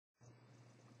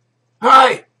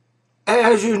Hi,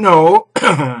 as you know,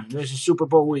 this is Super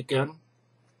Bowl weekend.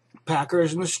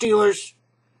 Packers and the Steelers,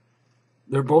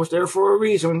 they're both there for a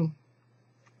reason.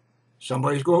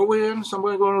 Somebody's going to win,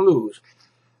 somebody's going to lose.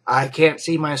 I can't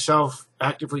see myself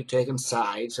actively taking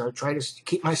sides. I try to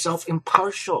keep myself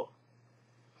impartial.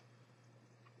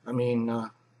 I mean,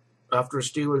 after the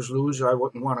Steelers lose, I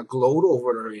wouldn't want to gloat over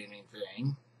it or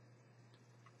anything.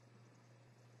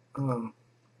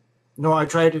 No, I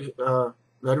try to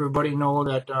let everybody know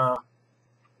that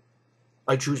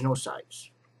I choose no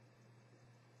sides.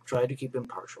 Try to keep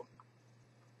impartial.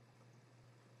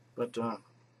 But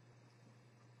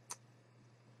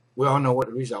we all know what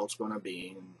the result's going to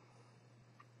be.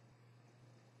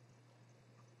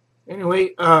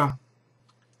 Anyway, going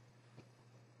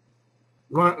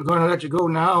to let you go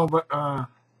now, but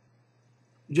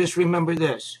just remember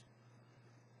this.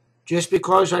 Just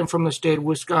because I'm from the state of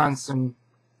Wisconsin,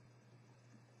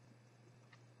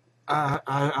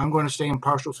 I'm going to stay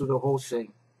impartial through the whole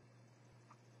thing.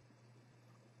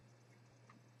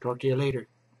 Talk to you later.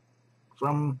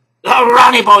 From the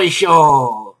Ronnie Boy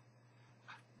Show,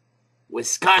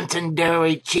 Wisconsin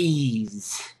Dairy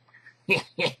Cheese.